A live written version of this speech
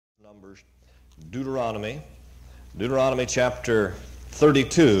Numbers, Deuteronomy chapter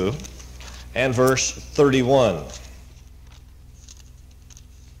 32 and verse 31.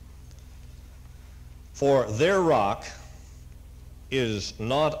 For their rock is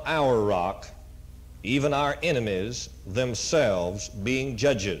not our rock, even our enemies themselves being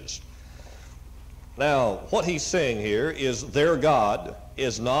judges. Now, what he's saying here is their God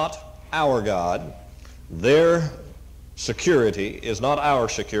is not our God. Their security is not our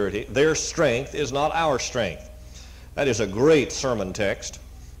security. Their strength is not our strength. That is a great sermon text.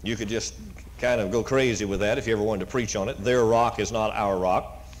 You could just kind of go crazy with that if you ever wanted to preach on it. Their rock is not our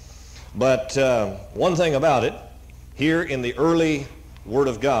rock. But one thing about it, here in the early Word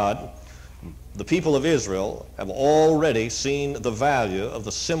of God, the people of Israel have already seen the value of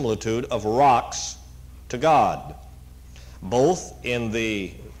the similitude of rocks to God, both in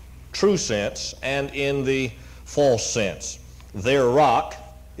the true sense and in the false sense. Their rock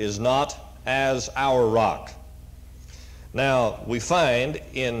is not as our rock. Now, we find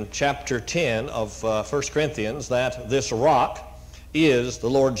in chapter 10 of 1 Corinthians that this rock is the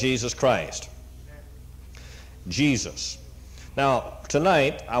Lord Jesus Christ. Jesus. Now,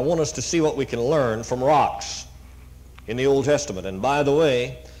 tonight, I want us to see what we can learn from rocks in the Old Testament. And by the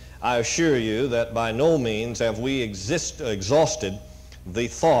way, I assure you that by no means have we exhausted the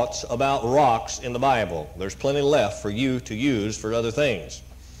thoughts about rocks in the Bible. There's plenty left for you to use for other things.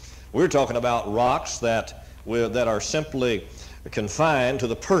 We're talking about rocks that are simply confined to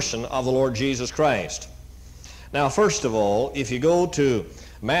the person of the Lord Jesus Christ. Now, first of all, if you go to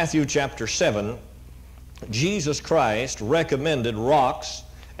Matthew chapter 7, Jesus Christ recommended rocks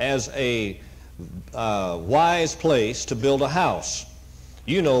as a wise place to build a house.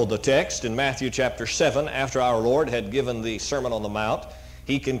 You know the text in Matthew chapter 7, after our Lord had given the Sermon on the Mount,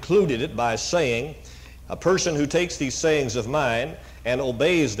 he concluded it by saying, a person who takes these sayings of mine and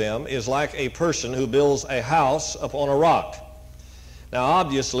obeys them is like a person who builds a house upon a rock. Now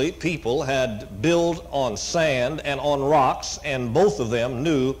obviously people had built on sand and on rocks, and both of them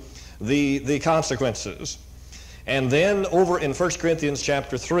knew the consequences. And then over in 1 Corinthians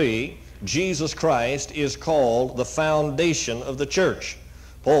chapter 3, Jesus Christ is called the foundation of the church.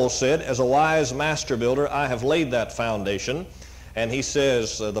 Paul said, as a wise master builder, I have laid that foundation. And he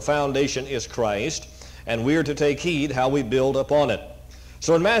says the foundation is Christ, and we are to take heed how we build upon it.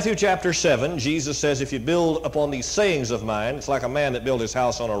 So in Matthew chapter 7, Jesus says, if you build upon these sayings of mine, it's like a man that built his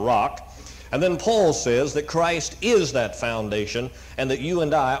house on a rock. And then Paul says that Christ is that foundation, and that you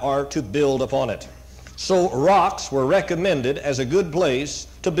and I are to build upon it. So rocks were recommended as a good place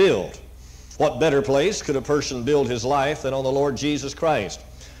to build. What better place could a person build his life than on the Lord Jesus Christ?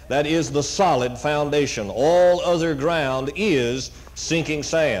 That is the solid foundation. All other ground is sinking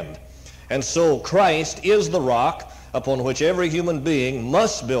sand. And so Christ is the rock upon which every human being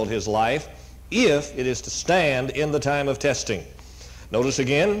must build his life if it is to stand in the time of testing. Notice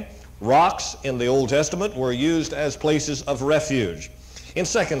again, rocks in the Old Testament were used as places of refuge. In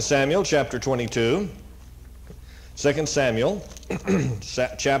 2 Samuel chapter 22, 2 Samuel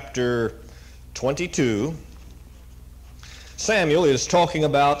chapter 22, Samuel is talking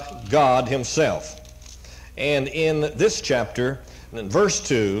about God himself. And in this chapter, in verse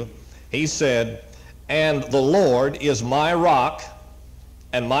 2, he said, and the Lord is my rock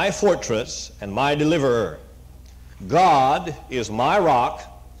and my fortress and my deliverer. God is my rock,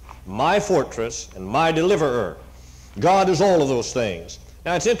 my fortress, and my deliverer. God is all of those things.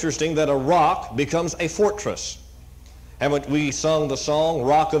 Now it's interesting that a rock becomes a fortress. Haven't we sung the song,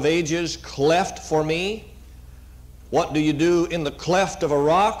 Rock of Ages, cleft for me? What do you do in the cleft of a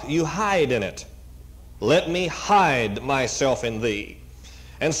rock? You hide in it. Let me hide myself in thee.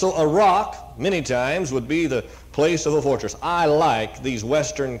 And so a rock, many times, would be the place of a fortress. I like these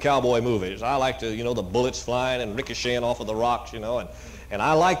Western cowboy movies. I like to, the bullets flying and ricocheting off of the rocks, and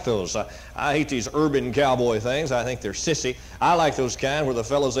I like those. I hate these urban cowboy things. I think they're sissy. I like those kind where the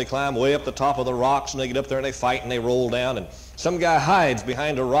fellows, they climb way up the top of the rocks, and they get up there and they fight and they roll down, and some guy hides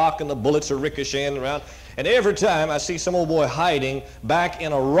behind a rock and the bullets are ricocheting around. And every time I see some old boy hiding back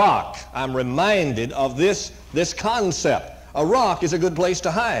in a rock, I'm reminded of this concept. A rock is a good place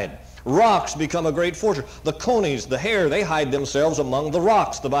to hide. Rocks become a great fortress. The conies, the hare, they hide themselves among the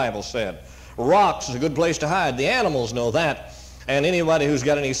rocks, the Bible said. Rocks is a good place to hide. The animals know that. And anybody who's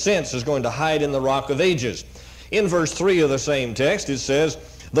got any sense is going to hide in the Rock of Ages. In verse 3 of the same text, it says,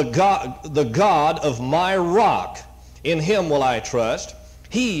 the God of my rock, in him will I trust.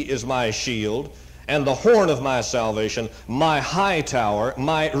 He is my shield and the horn of my salvation, my high tower,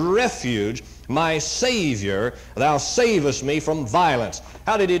 my refuge, my Savior. Thou savest me from violence.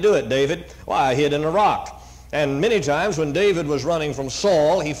 How did he do it, David? Why, I hid in a rock. And many times when David was running from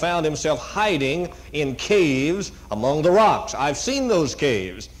Saul, he found himself hiding in caves among the rocks. I've seen those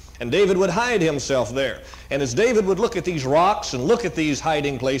caves. And David would hide himself there. And as David would look at these rocks and look at these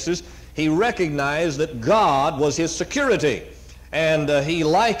hiding places, he recognized that God was his security. And he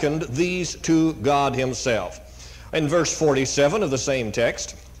likened these to God himself. In verse 47 of the same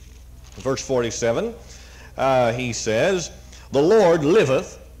text, verse 47, he says, "The Lord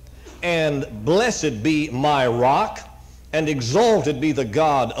liveth, and blessed be my rock, and exalted be the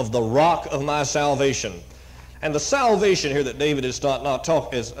God of the rock of my salvation." And the salvation here that David is talking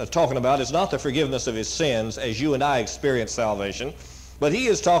about is not the forgiveness of his sins as you and I experience salvation, but he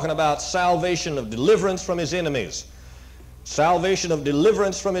is talking about salvation of deliverance from his enemies. Salvation of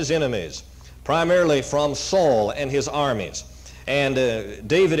deliverance from his enemies, primarily from Saul and his armies. And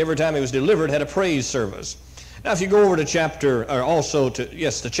David, every time he was delivered, had a praise service. Now, if you go over to chapter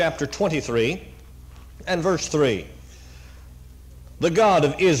 23 and verse 3. "The God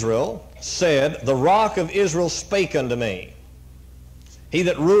of Israel said, The rock of Israel spake unto me. He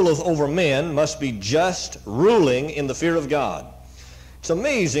that ruleth over men must be just, ruling in the fear of God." It's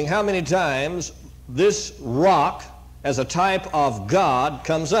amazing how many times this rock as a type of God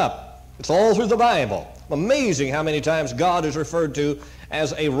comes up. It's all through the Bible. Amazing how many times God is referred to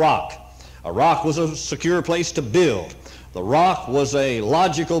as a rock. A rock was a secure place to build. The rock was a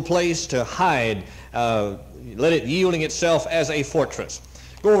logical place to hide, let it yielding itself as a fortress.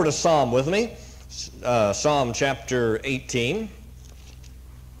 Go over to Psalm with me, Psalm chapter 18.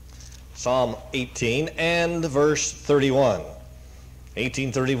 Psalm 18 and verse 31.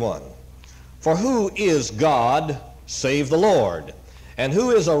 18:31. "For who is God save the Lord? And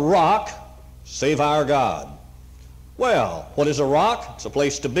who is a rock save our God?" Well, what is a rock? It's a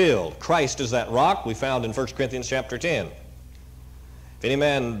place to build. Christ is that rock we found in 1 Corinthians chapter 10. If any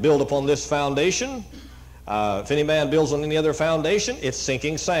man build upon this foundation, if any man builds on any other foundation, it's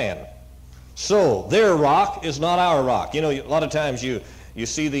sinking sand. So their rock is not our rock. You know, a lot of times you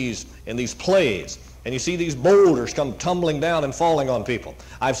see these in these plays, and you see these boulders come tumbling down and falling on people.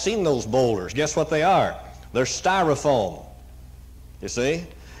 I've seen those boulders. Guess what they are? They're styrofoam. You see?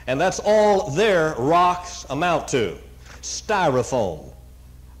 And that's all their rocks amount to. Styrofoam.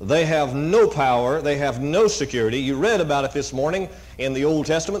 They have no power. They have no security. You read about it this morning in the Old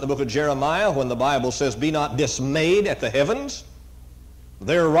Testament, the book of Jeremiah, when the Bible says, "Be not dismayed at the heavens."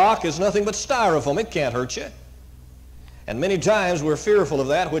 Their rock is nothing but styrofoam. It can't hurt you. And many times we're fearful of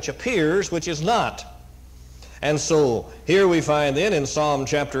that which appears, which is not. And so here we find then in Psalm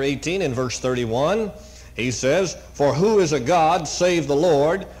chapter 18 in verse 31, he says, "For who is a God save the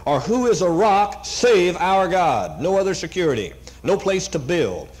Lord, or who is a rock save our God?" No other security, no place to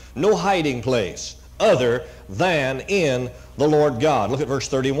build, no hiding place other than in the Lord God. Look at verse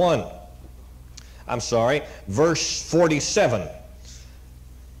 31. Verse 47.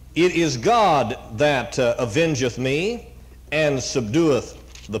 "It is God that avengeth me, and subdueth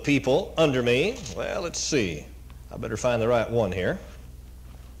the people under me." Well, let's see. I better find the right one here.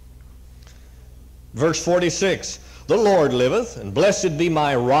 Verse 46, "The Lord liveth, and blessed be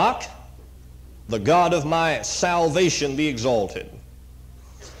my rock, the God of my salvation be exalted."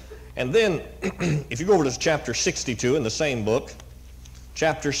 And then, if you go over to chapter 62 in the same book,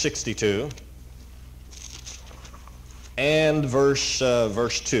 chapter 62, and verse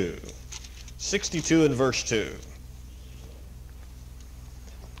 2. 62 and verse 2.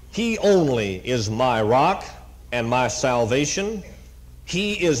 "He only is my rock and my salvation.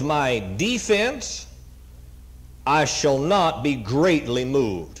 He is my defense. I shall not be greatly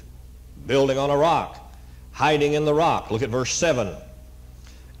moved." Building on a rock, hiding in the rock. Look at verse 7.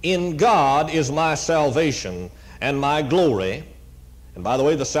 "In God is my salvation and my glory." And by the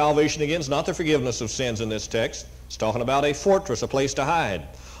way, the salvation again is not the forgiveness of sins in this text. It's talking about a fortress, a place to hide.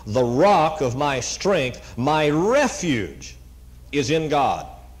 "The rock of my strength, my refuge is in God."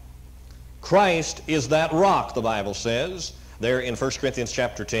 Christ is that rock, the Bible says, there in 1 Corinthians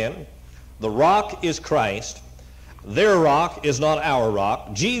chapter 10. The rock is Christ. Their rock is not our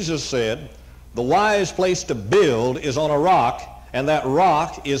rock. Jesus said, "The wise place to build is on a rock, and that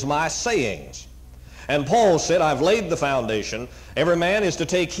rock is my sayings." And Paul said, "I've laid the foundation. Every man is to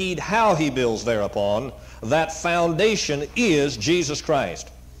take heed how he builds thereupon. That foundation is Jesus Christ."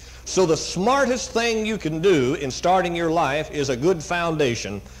 So the smartest thing you can do in starting your life is a good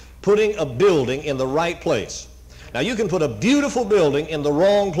foundation, putting a building in the right place. Now, you can put a beautiful building in the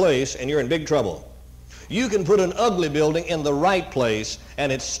wrong place and you're in big trouble. You can put an ugly building in the right place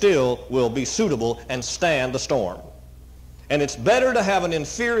and it still will be suitable and stand the storm. And it's better to have an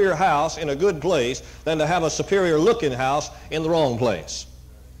inferior house in a good place than to have a superior looking house in the wrong place.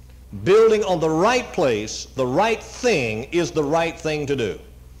 Building on the right place, the right thing is the right thing to do.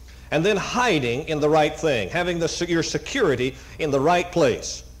 And then hiding in the right thing, having your security in the right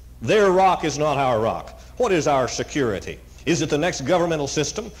place. Their rock is not our rock. What is our security? Is it the next governmental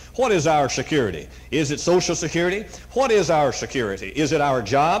system? What is our security? Is it Social Security? What is our security? Is it our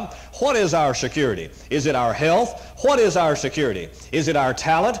job? What is our security? Is it our health? What is our security? Is it our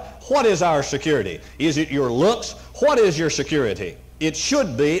talent? What is our security? Is it your looks? What is your security? It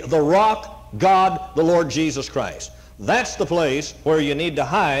should be the rock, God, the Lord Jesus Christ. That's the place where you need to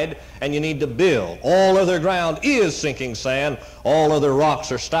hide and you need to build. All other ground is sinking sand. All other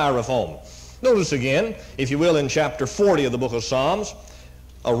rocks are styrofoam. Notice again, if you will, in chapter 40 of the book of Psalms,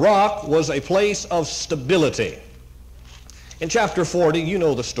 a rock was a place of stability. In chapter 40, you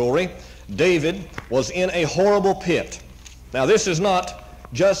know the story. David was in a horrible pit. Now, this is not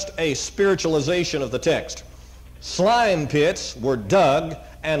just a spiritualization of the text. Slime pits were dug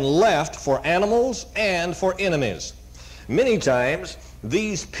and left for animals and for enemies. Many times,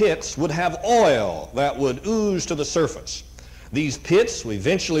 these pits would have oil that would ooze to the surface. These pits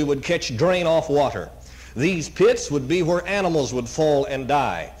eventually would catch drain-off water. These pits would be where animals would fall and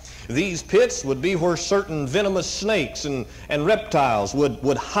die. These pits would be where certain venomous snakes and reptiles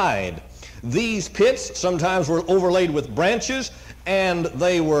would hide. These pits sometimes were overlaid with branches, and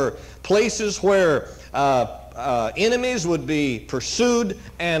they were places where enemies would be pursued,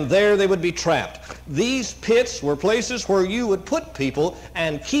 and there they would be trapped. These pits were places where you would put people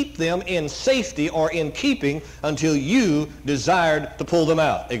and keep them in safety or in keeping until you desired to pull them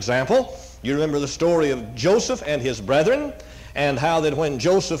out. Example, you remember the story of Joseph and his brethren, and how that when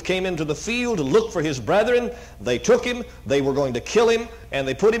Joseph came into the field to look for his brethren, they took him, they were going to kill him, and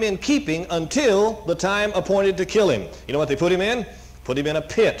they put him in keeping until the time appointed to kill him. You know what they put him in? Put him in a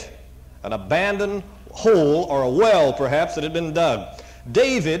pit, an abandoned hole or a well perhaps that had been dug.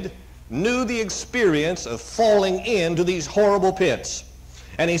 David knew the experience of falling into these horrible pits.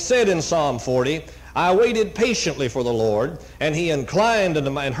 And he said in Psalm 40, I waited patiently for the Lord, and he inclined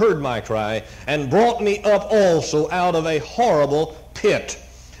unto and heard my cry, and brought me up also out of a horrible pit.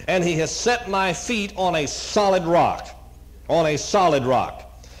 And he has set my feet on a solid rock. On a solid rock.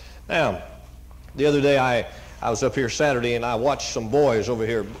 Now, the other day I was up here Saturday, and I watched some boys over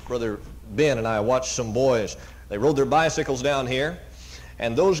here. Brother Ben and I watched some boys. They rode their bicycles down here,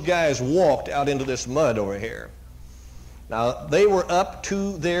 and those guys walked out into this mud over here. Now, they were up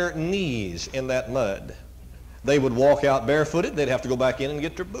to their knees in that mud. They would walk out barefooted. They'd have to go back in and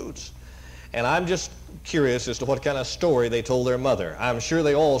get their boots. And I'm just curious as to what kind of story they told their mother. I'm sure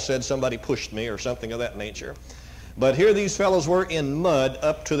they all said somebody pushed me or something of that nature. But here these fellows were in mud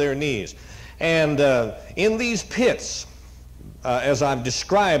up to their knees. And in these pits, as I've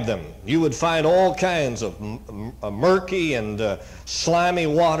described them, you would find all kinds of murky and slimy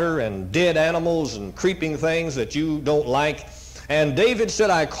water and dead animals and creeping things that you don't like. And David said,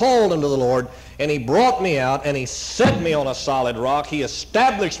 I called unto the Lord, and he brought me out, and he set me on a solid rock. He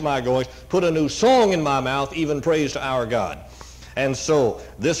established my goings, put a new song in my mouth, even praise to our God. And so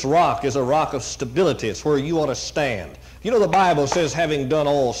this rock is a rock of stability. It's where you ought to stand. You know, the Bible says, having done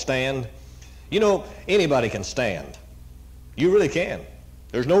all, stand. You know, anybody can stand. You really can.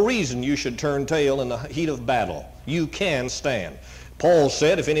 There's no reason you should turn tail in the heat of battle. You can stand. Paul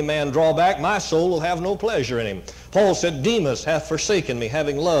said, if any man draw back, my soul will have no pleasure in him. Paul said, Demas hath forsaken me,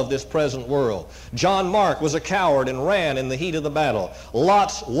 having loved this present world. John Mark was a coward and ran in the heat of the battle.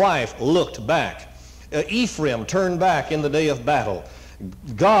 Lot's wife looked back. Ephraim turned back in the day of battle.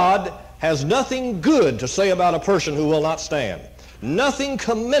 God has nothing good to say about a person who will not stand. Nothing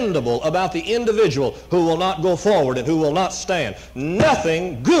commendable about the individual who will not go forward and who will not stand.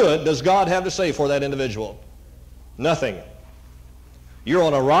 Nothing good does God have to say for that individual. Nothing. You're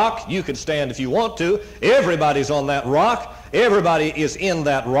on a rock. You could stand if you want to. Everybody's on that rock. Everybody is in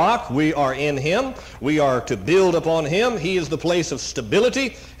that rock. We are in him. We are to build upon him. He is the place of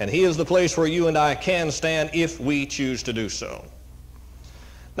stability, and he is the place where you and I can stand if we choose to do so.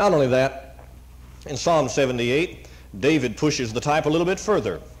 Not only that, in Psalm 78, David pushes the type a little bit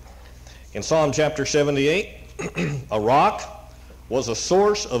further. In Psalm chapter 78, a rock was a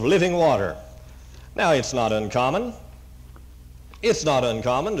source of living water. Now, it's not uncommon. It's not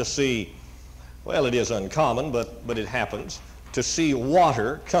uncommon to see, well, it is uncommon, but it happens, to see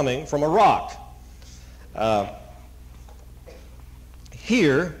water coming from a rock.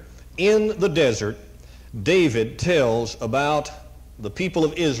 Here in the desert, David tells about the people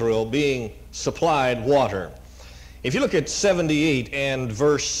of Israel being supplied water. If you look at 78 and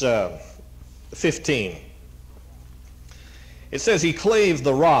verse 15, it says, he clave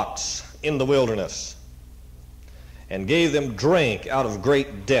the rocks in the wilderness, and gave them drink out of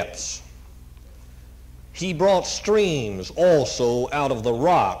great depths. He brought streams also out of the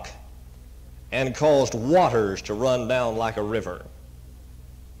rock and caused waters to run down like a river.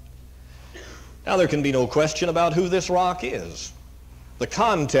 Now there can be no question about who this rock is. The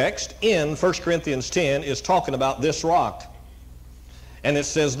context in 1 Corinthians 10 is talking about this rock. And it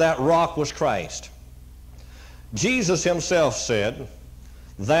says that rock was Christ. Jesus himself said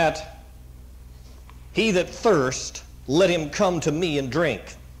that he that thirst, let him come to me and drink.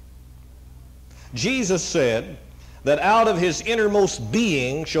 Jesus said that out of his innermost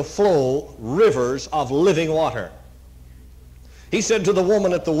being shall flow rivers of living water. He said to the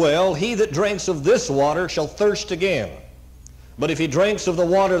woman at the well, he that drinks of this water shall thirst again. But if he drinks of the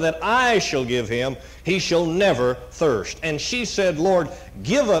water that I shall give him, he shall never thirst. And she said, Lord,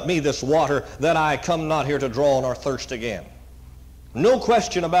 give up me this water, that I come not here to draw nor thirst again. No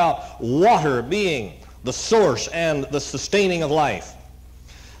question about water being the source and the sustaining of life.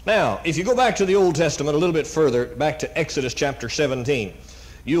 Now, if you go back to the Old Testament a little bit further, back to Exodus chapter 17,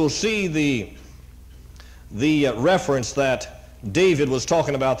 you'll see the reference that David was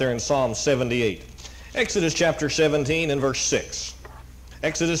talking about there in Psalm 78. Exodus chapter 17 and verse 6.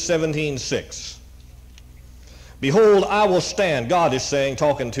 Exodus 17:6. Behold, I will stand, God is saying,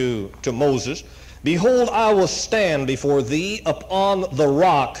 talking to Moses, behold, I will stand before thee upon the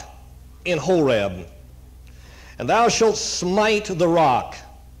rock in Horeb, and thou shalt smite the rock,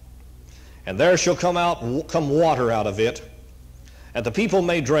 and there shall come water out of it, and the people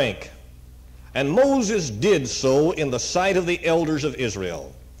may drink. And Moses did so in the sight of the elders of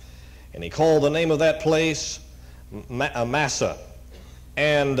Israel. And he called the name of that place Massah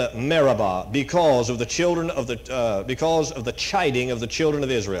and Meribah, because of the chiding of the children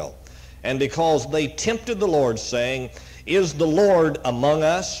of Israel, and because they tempted the Lord, saying, is the Lord among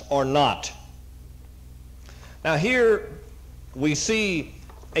us or not? Now here we see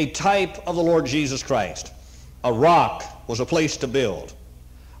a type of the Lord Jesus Christ. A rock was a place to build.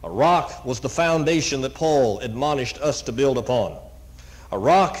 A rock was the foundation that Paul admonished us to build upon. A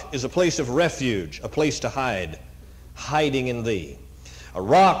rock is a place of refuge, a place to hide, hiding in thee. A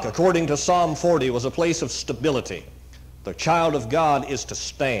rock, according to Psalm 40, was a place of stability. The child of God is to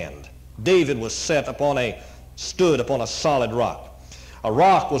stand. David was stood upon a solid rock. A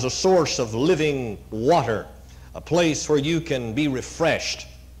rock was a source of living water, a place where you can be refreshed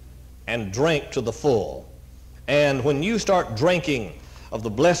and drink to the full. And when you start drinking of the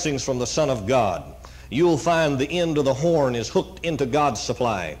blessings from the Son of God, you'll find the end of the horn is hooked into God's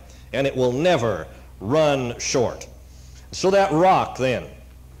supply, and it will never run short. So that rock then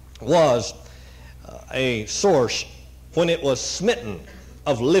was a source when it was smitten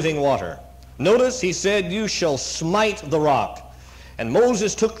of living water. Notice he said, you shall smite the rock. And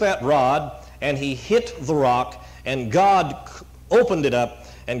Moses took that rod and he hit the rock, and God opened it up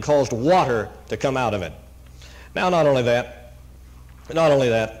and caused water to come out of it. Now not only that,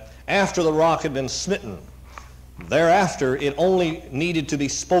 after the rock had been smitten, thereafter it only needed to be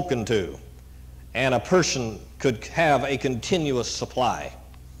spoken to, and a person could have a continuous supply.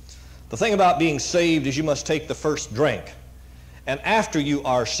 The thing about being saved is you must take the first drink. And after you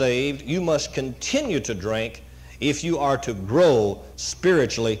are saved, you must continue to drink if you are to grow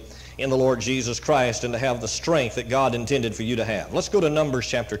spiritually in the Lord Jesus Christ and to have the strength that God intended for you to have. Let's go to Numbers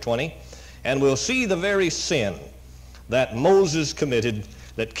chapter 20, and we'll see the very sin that Moses committed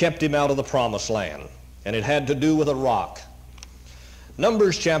that kept him out of the promised land. And it had to do with a rock.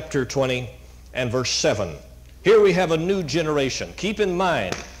 Numbers chapter 20 and verse 7. Here we have a new generation. Keep in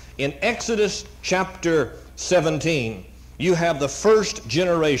mind, in Exodus chapter 17, you have the first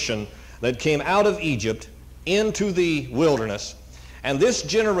generation that came out of Egypt into the wilderness. And this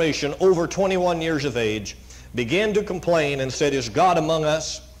generation, over 21 years of age, began to complain and said, is God among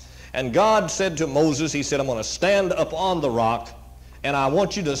us? And God said to Moses, he said, I'm going to stand up on the rock, and I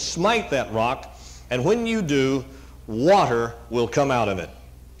want you to smite that rock, and when you do, water will come out of it.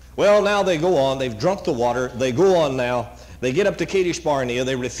 Well, now they go on. They've drunk the water. They go on now. They get up to Kadesh Barnea.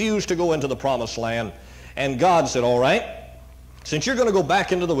 They refuse to go into the promised land. And God said, all right, since you're going to go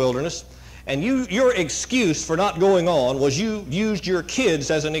back into the wilderness, and your excuse for not going on was you used your kids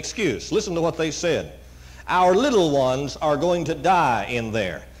as an excuse. Listen to what they said. Our little ones are going to die in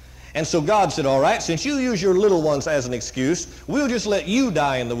there. And so God said, all right, since you use your little ones as an excuse, we'll just let you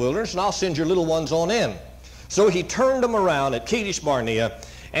die in the wilderness, and I'll send your little ones on in. So he turned them around at Kadesh Barnea,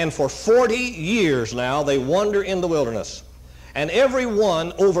 and for 40 years now they wander in the wilderness. And every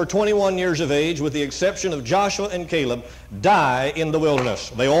one over 21 years of age, with the exception of Joshua and Caleb, die in the wilderness.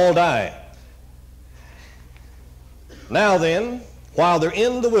 They all die. Now then, while they're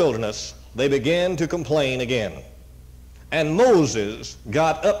in the wilderness, they began to complain again. And Moses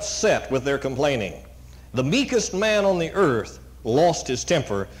got upset with their complaining. The meekest man on the earth lost his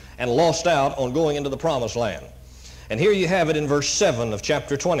temper and lost out on going into the promised land. And here you have it in verse 7 of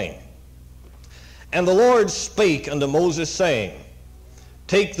chapter 20. And the Lord spake unto Moses, saying,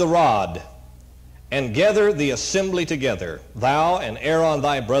 Take the rod, and gather the assembly together, thou and Aaron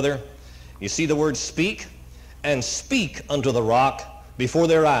thy brother. You see the word speak? And speak unto the rock before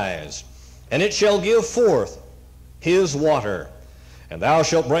their eyes, and it shall give forth his water. And thou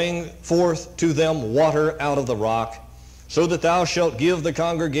shalt bring forth to them water out of the rock, so that thou shalt give the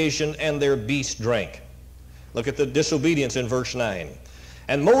congregation and their beasts drink. Look at the disobedience in verse 9.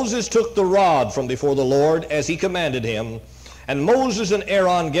 And Moses took the rod from before the Lord as he commanded him. And Moses and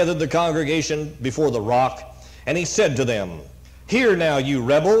Aaron gathered the congregation before the rock. And he said to them, Hear now, you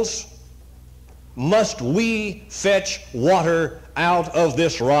rebels, must we fetch water out of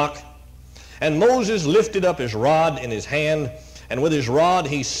this rock? And Moses lifted up his rod in his hand, and with his rod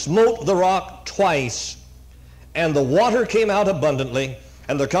he smote the rock twice. And the water came out abundantly,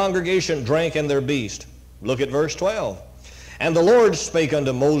 and the congregation drank and their beast. Look at verse 12. And the Lord spake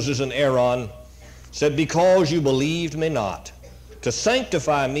unto Moses and Aaron, said, Because you believed me not, to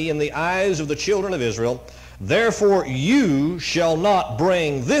sanctify me in the eyes of the children of Israel, therefore you shall not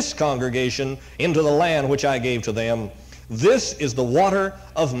bring this congregation into the land which I gave to them. This is the water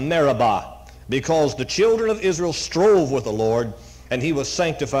of Meribah, because the children of Israel strove with the Lord, and he was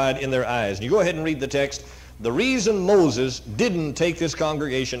sanctified in their eyes. And you go ahead and read the text. The reason Moses didn't take this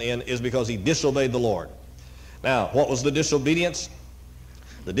congregation in is because he disobeyed the Lord. Now, what was the disobedience?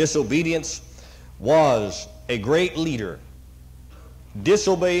 The disobedience was a great leader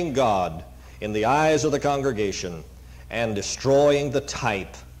disobeying God in the eyes of the congregation and destroying the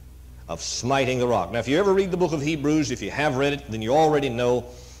type of smiting the rock. Now, if you ever read the book of Hebrews, if you have read it, then you already know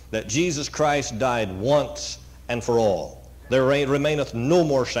that Jesus Christ died once and for all. There remaineth no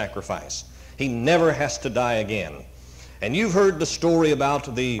more sacrifice. He never has to die again. And you've heard the story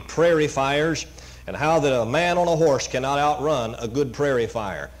about the prairie fires and how that a man on a horse cannot outrun a good prairie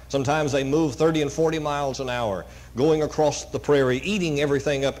fire. Sometimes they move 30 and 40 miles an hour going across the prairie, eating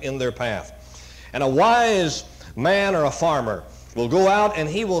everything up in their path. And a wise man or a farmer will go out and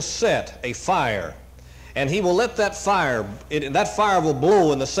he will set a fire, and he will let that fire, that fire will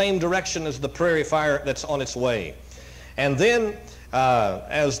blow in the same direction as the prairie fire that's on its way. And then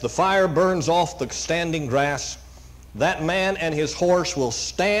as the fire burns off the standing grass, that man and his horse will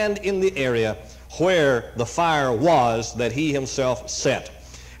stand in the area where the fire was that he himself set.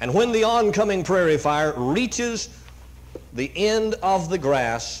 And when the oncoming prairie fire reaches the end of the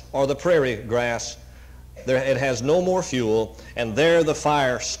grass, or the prairie grass, it has no more fuel, and there the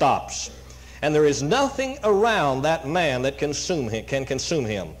fire stops. And there is nothing around that man that can consume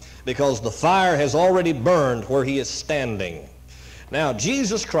him, because the fire has already burned where he is standing. Now,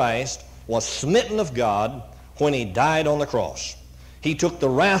 Jesus Christ was smitten of God when he died on the cross. He took the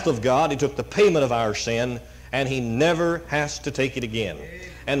wrath of God, he took the payment of our sin, and he never has to take it again.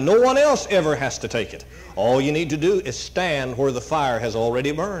 And no one else ever has to take it. All you need to do is stand where the fire has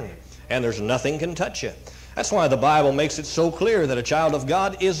already burned, and there's nothing can touch you. That's why the Bible makes it so clear that a child of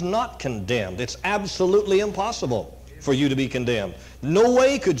God is not condemned. It's absolutely impossible for you to be condemned. No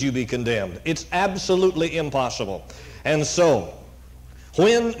way could you be condemned. It's absolutely impossible. And so,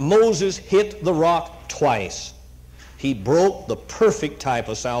 when Moses hit the rock twice, he broke the perfect type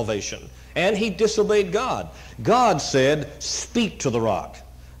of salvation, and he disobeyed God. God said, speak to the rock.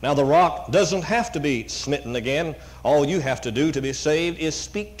 Now, the rock doesn't have to be smitten again. All you have to do to be saved is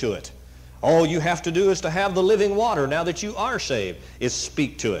speak to it. All you have to do is to have the living water, now that you are saved, is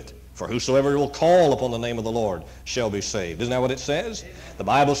speak to it. For whosoever will call upon the name of the Lord shall be saved. Isn't that what it says? The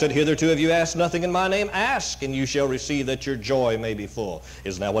Bible said, hitherto have you asked nothing in my name? Ask, and you shall receive, that your joy may be full.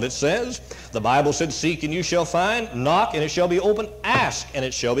 Isn't that what it says? The Bible said, seek, and you shall find. Knock, and it shall be opened. Ask, and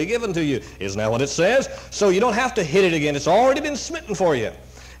it shall be given to you. Isn't that what it says? So you don't have to hit it again. It's already been smitten for you.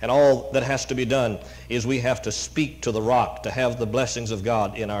 And all that has to be done is we have to speak to the rock to have the blessings of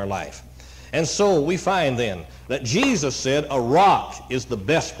God in our life. And so we find then that Jesus said a rock is the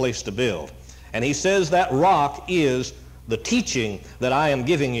best place to build. And he says that rock is the teaching that I am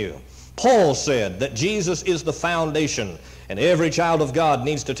giving you. Paul said that Jesus is the foundation, and every child of God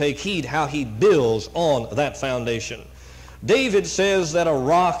needs to take heed how he builds on that foundation. David says that a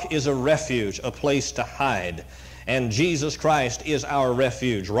rock is a refuge, a place to hide. And Jesus Christ is our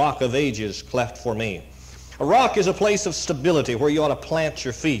refuge, rock of ages cleft for me. A rock is a place of stability where you ought to plant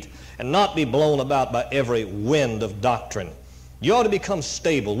your feet and not be blown about by every wind of doctrine. You ought to become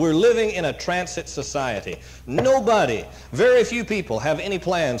stable. We're living in a transit society. Very few people have any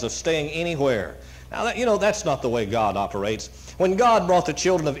plans of staying anywhere. Now, that's not the way God operates. When God brought the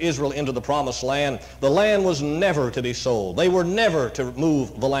children of Israel into the promised land, the land was never to be sold. They were never to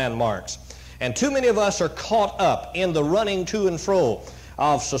move the landmarks. And too many of us are caught up in the running to and fro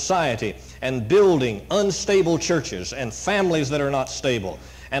of society and building unstable churches and families that are not stable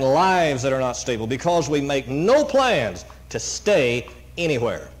and lives that are not stable because we make no plans to stay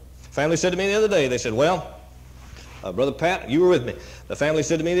anywhere. Family said to me the other day, they said, well, Brother Pat, you were with me. The family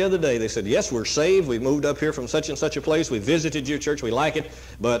said to me the other day, they said, yes, we're saved. We moved up here from such and such a place. We visited your church. We like it.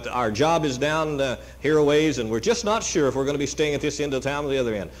 But our job is down here a ways, and we're just not sure if we're going to be staying at this end of town or the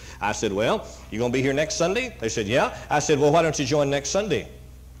other end. I said, well, you going to be here next Sunday? They said, yeah. I said, well, why don't you join next Sunday?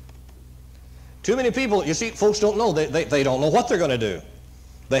 Too many people, you see, folks don't know. They don't know what they're going to do.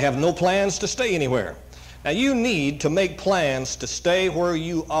 They have no plans to stay anywhere. Now, you need to make plans to stay where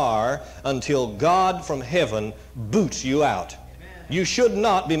you are until God from heaven boots you out. Amen. You should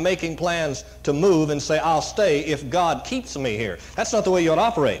not be making plans to move and say, I'll stay if God keeps me here. That's not the way you ought to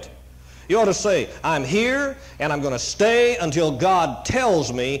operate. You ought to say, I'm here and I'm going to stay until God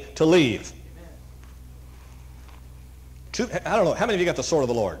tells me to leave. Amen. I don't know, how many of you got the sword of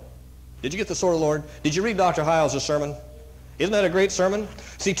the Lord? Did you get the sword of the Lord? Did you read Dr. Hiles' sermon? Isn't that a great sermon?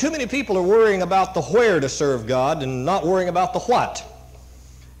 See, too many people are worrying about the where to serve God and not worrying about the what.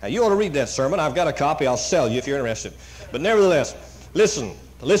 Now, you ought to read that sermon. I've got a copy. I'll sell you if you're interested. But nevertheless, listen.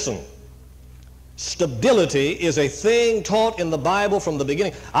 Stability is a thing taught in the Bible from the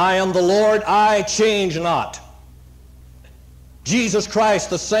beginning. I am the Lord, I change not. Jesus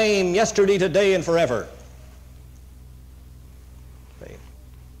Christ the same yesterday, today, and forever.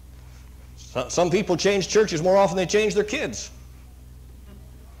 Some people change churches more often than they change their kids.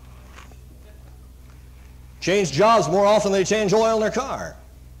 Change jobs more often than they change oil in their car.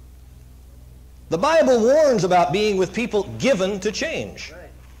 The Bible warns about being with people given to change.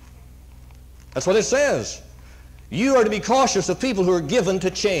 That's what it says. You are to be cautious of people who are given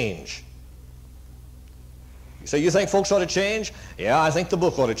to change. You say, you think folks ought to change? Yeah, I think the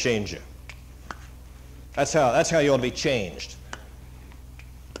book ought to change you. That's how you ought to be changed.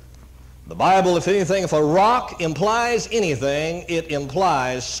 The Bible, if anything, if a rock implies anything, it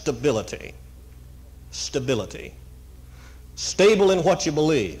implies stability. Stability. Stable in what you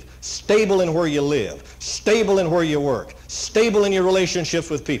believe. Stable in where you live. Stable in where you work. Stable in your relationships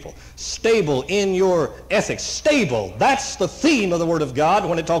with people. Stable in your ethics. Stable. That's the theme of the Word of God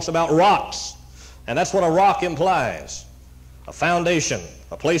when it talks about rocks. And that's what a rock implies. A foundation,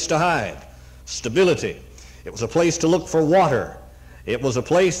 a place to hide. Stability. It was a place to look for water. It was a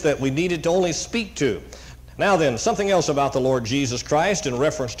place that we needed to only speak to. Now then, something else about the Lord Jesus Christ in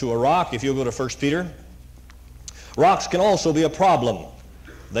reference to a rock, if you'll go to 1 Peter. Rocks can also be a problem.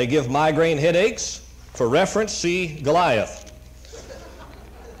 They give migraine headaches. For reference, see Goliath.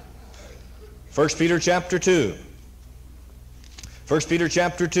 1 Peter chapter 2. 1 Peter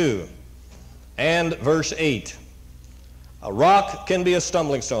chapter 2 and verse 8. A rock can be a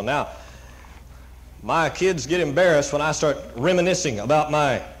stumbling stone. Now, my kids get embarrassed when I start reminiscing about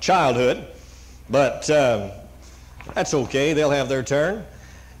my childhood, but that's okay. They'll have their turn.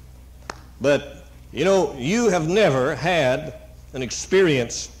 But, you have never had an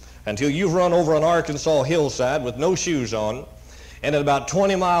experience until you've run over an Arkansas hillside with no shoes on and at about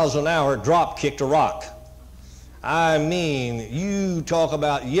 20 miles an hour drop-kicked a rock. I mean, you talk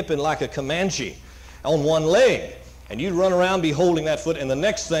about yipping like a Comanche on one leg. And you'd run around, be holding that foot, and the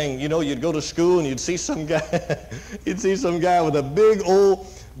next thing, you'd go to school and you'd see some guy, with a big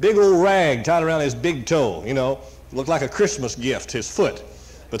old rag tied around his big toe, looked like a Christmas gift, his foot.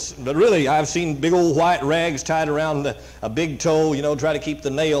 But really, I've seen big old white rags tied around a big toe, try to keep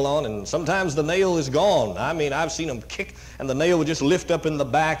the nail on, and sometimes the nail is gone. I mean, I've seen them kick, and the nail would just lift up in the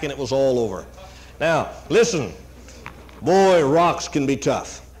back, and it was all over. Now, listen, boy, rocks can be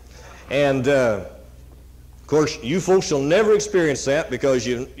tough. And, of course, you folks will never experience that because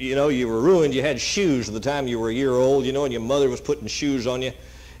you were ruined. You had shoes at the time you were a year old, and your mother was putting shoes on you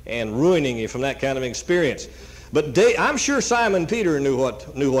and ruining you from that kind of experience. But I'm sure Simon Peter knew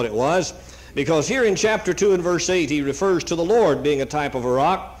what it was, because here in chapter 2 and verse 8 he refers to the Lord being a type of a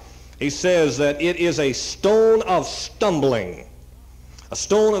rock. He says that it is a stone of stumbling. A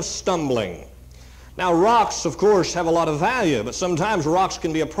stone of stumbling. Now, rocks, of course, have a lot of value, but sometimes rocks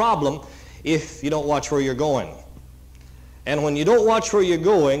can be a problem if you don't watch where you're going. And when you don't watch where you're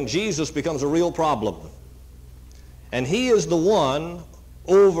going, Jesus becomes a real problem. And he is the one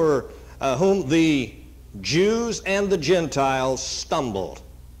over whom the Jews and the Gentiles stumbled.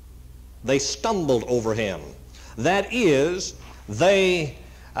 They stumbled over him. That is, they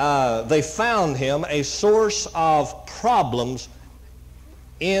found him a source of problems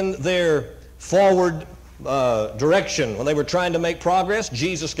in their forward direction, when they were trying to make progress,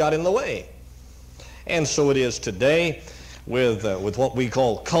 Jesus got in the way. And so it is today with what we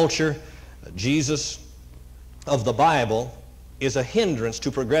call culture. Jesus of the Bible is a hindrance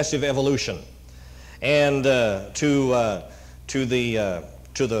to progressive evolution and to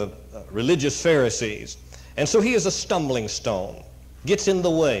the religious Pharisees. And so he is a stumbling stone, gets in the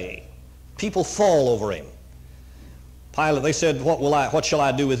way. People fall over him. Pilate, they said, what shall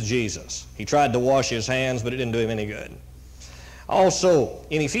I do with Jesus? He tried to wash his hands, but it didn't do him any good. Also,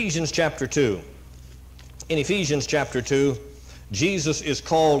 in Ephesians chapter 2, Jesus is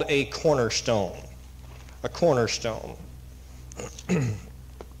called a cornerstone. A cornerstone.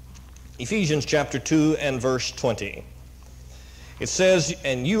 Ephesians chapter 2 and verse 20. It says,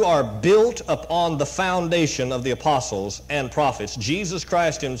 and you are built upon the foundation of the apostles and prophets, Jesus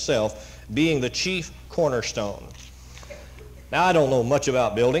Christ himself being the chief cornerstone. Now, I don't know much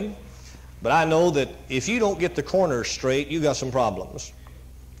about building, but I know that if you don't get the corners straight, you got some problems.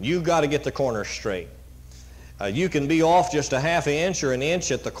 You've got to get the corners straight. You can be off just a half inch or an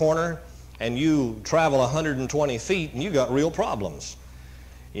inch at the corner, and you travel 120 feet, and you got real problems.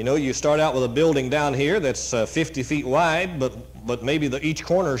 You know, you start out with a building down here that's 50 feet wide, but maybe each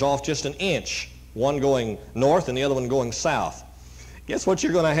corner's off just an inch, one going north and the other one going south. Guess what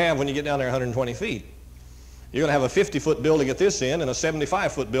you're going to have when you get down there 120 feet? You're going to have a 50-foot building at this end and a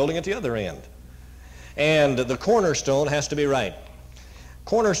 75-foot building at the other end. And the cornerstone has to be right.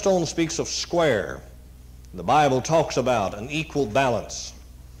 Cornerstone speaks of square. The Bible talks about an equal balance.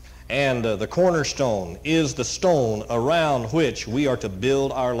 And the cornerstone is the stone around which we are to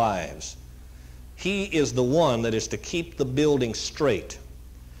build our lives. He is the one that is to keep the building straight.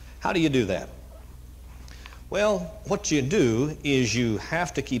 How do you do that? Well, what you do is you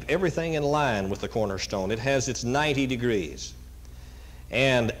have to keep everything in line with the cornerstone. It has its 90 degrees.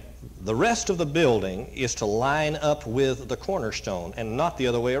 And the rest of the building is to line up with the cornerstone and not the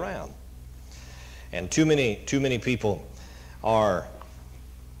other way around. And too many people are...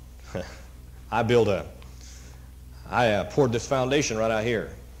 I poured this foundation right out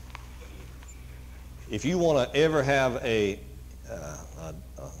here. If you want to ever have a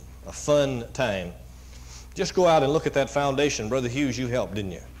fun time, just go out and look at that foundation. Brother Hughes, you helped,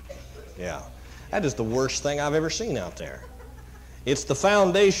 didn't you? Yeah. That is the worst thing I've ever seen out there. It's the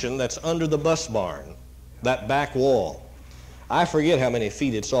foundation that's under the bus barn, that back wall. I forget how many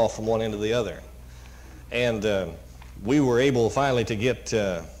feet it's off from one end to the other. And we were able finally to get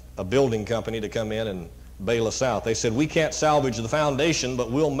a building company to come in and bail us out. They said, we can't salvage the foundation, but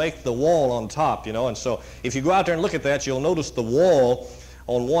we'll make the wall on top, you know. And so if you go out there and look at that, you'll notice the wall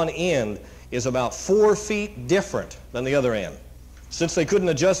on one end is about 4 feet different than the other end. Since they couldn't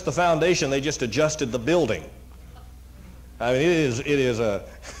adjust the foundation, they just adjusted the building. I mean, it is a,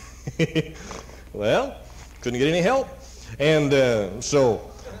 well, couldn't get any help. And so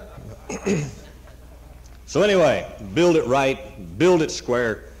anyway, build it right, build it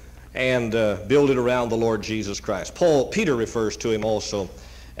square, and build it around the Lord Jesus Christ. Peter refers to him also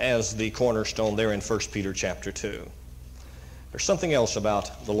as the cornerstone there in 1 Peter chapter 2. There's something else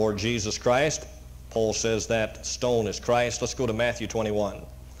about the Lord Jesus Christ. Paul says that stone is Christ. Let's go to Matthew 21.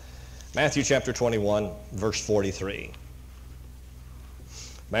 Matthew chapter 21, verse 43.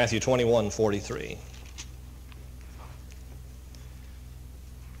 Matthew 21, 43.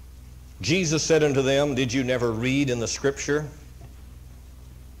 Jesus said unto them, did you never read in the Scripture,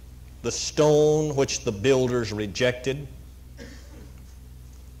 the stone which the builders rejected,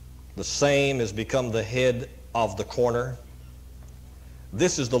 the same has become the head of the corner?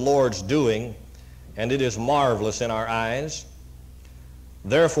 This is the Lord's doing, and it is marvelous in our eyes.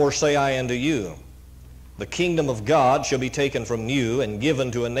 Therefore say I unto you, the kingdom of God shall be taken from you and given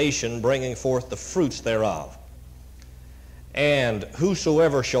to a nation bringing forth the fruits thereof. And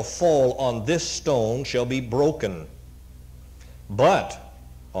whosoever shall fall on this stone shall be broken. But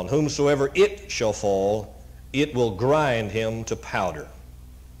on whomsoever it shall fall, it will grind him to powder.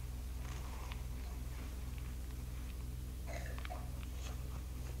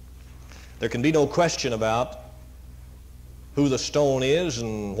 There can be no question about who the stone is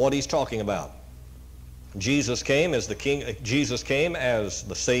and what he's talking about. Jesus came as the King. Jesus came as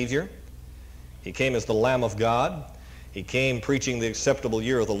the Savior. He came as the Lamb of God. He came preaching the acceptable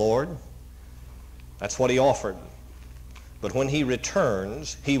year of the Lord. That's what he offered. But when he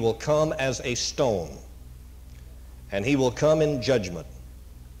returns, he will come as a stone. And he will come in judgment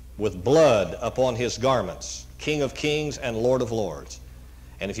with blood upon his garments, King of kings and Lord of lords.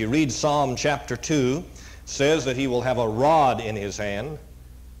 And if you read Psalm chapter 2, it says that he will have a rod in his hand,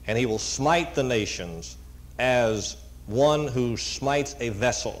 and he will smite the nations as one who smites a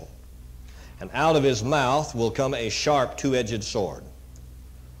vessel. and out of his mouth will come a sharp two-edged sword.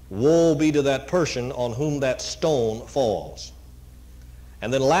 Woe be to that person on whom that stone falls.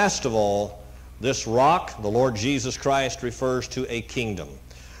 And then last of all, this rock, the Lord Jesus Christ, refers to a kingdom.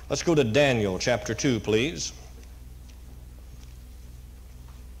 Let's go to Daniel chapter 2, please.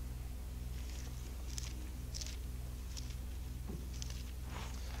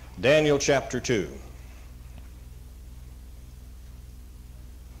 Daniel chapter 2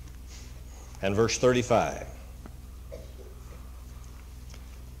 and verse 35.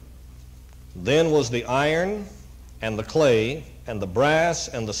 Then was the iron and the clay and the brass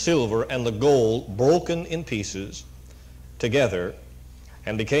and the silver and the gold broken in pieces together,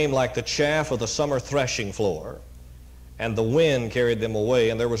 and became like the chaff of the summer threshing floor, and the wind carried them away,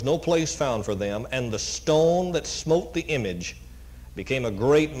 and there was no place found for them, and the stone that smote the image became a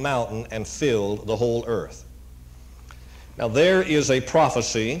great mountain and filled the whole earth. Now there is a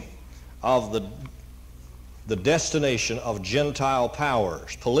prophecy of the destination of Gentile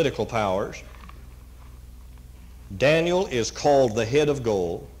powers, political powers. Daniel is called the head of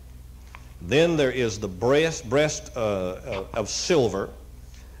gold. Then there is the breast of silver,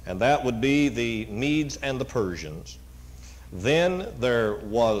 and that would be the Medes and the Persians. Then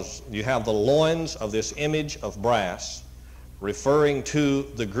you have the loins of this image of brass, referring to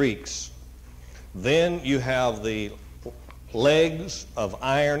the Greeks. Then you have the legs of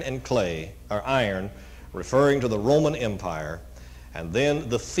iron and clay, or iron, referring to the Roman Empire, and then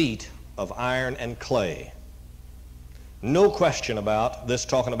the feet of iron and clay. No question about this,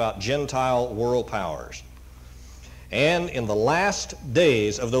 talking about Gentile world powers. And in the last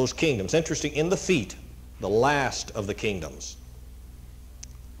days of those kingdoms, interesting, in the feet, the last of the kingdoms.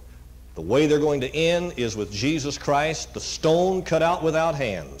 The way they're going to end is with Jesus Christ, the stone cut out without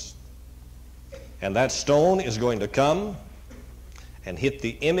hands. And that stone is going to come and hit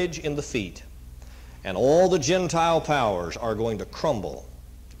the image in the feet. And all the Gentile powers are going to crumble,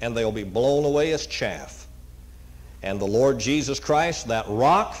 and they'll be blown away as chaff. And the Lord Jesus Christ, that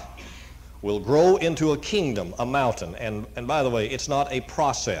rock, will grow into a kingdom, a mountain. And by the way, it's not a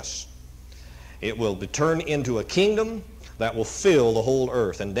process. It will be turned into a kingdom that will fill the whole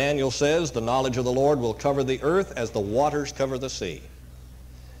earth. And Daniel says the knowledge of the Lord will cover the earth as the waters cover the sea.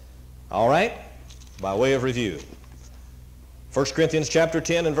 All right? By way of review. 1 Corinthians chapter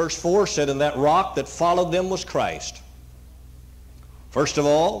 10 and verse 4 said, "And that rock that followed them was Christ." First of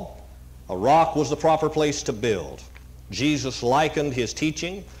all, a rock was the proper place to build. Jesus likened his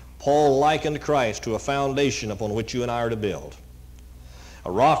teaching. Paul likened Christ to a foundation upon which you and I are to build.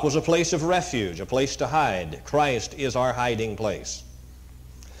 A rock was a place of refuge, a place to hide. Christ is our hiding place.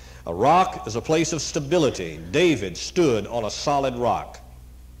 A rock is a place of stability. David stood on a solid rock,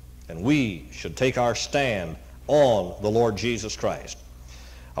 and we should take our stand on the Lord Jesus Christ.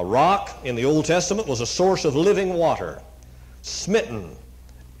 A rock in the Old Testament was a source of living water, smitten,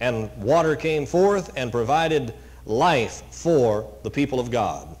 and water came forth and provided life for the people of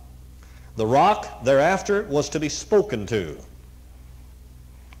God. The rock thereafter was to be spoken to.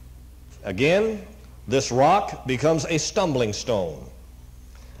 Again, this rock becomes a stumbling stone.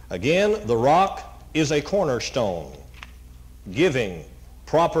 Again, the rock is a cornerstone, giving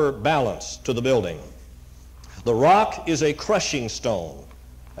proper balance to the building. The rock is a crushing stone,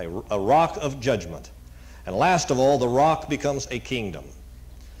 a rock of judgment. And last of all, the rock becomes a kingdom.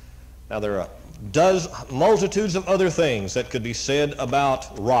 Now there are multitudes of other things that could be said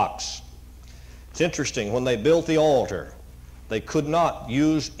about rocks. It's interesting, when they built the altar, they could not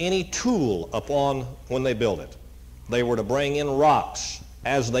use any tool when they built it. They were to bring in rocks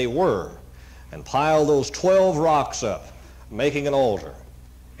as they were and pile those 12 rocks up, making an altar.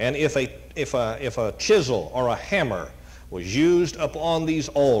 And if a chisel or a hammer was used upon these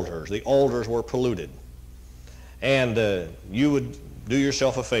altars, the altars were polluted. And you would do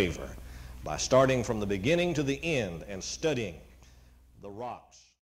yourself a favor by starting from the beginning to the end and studying the rocks.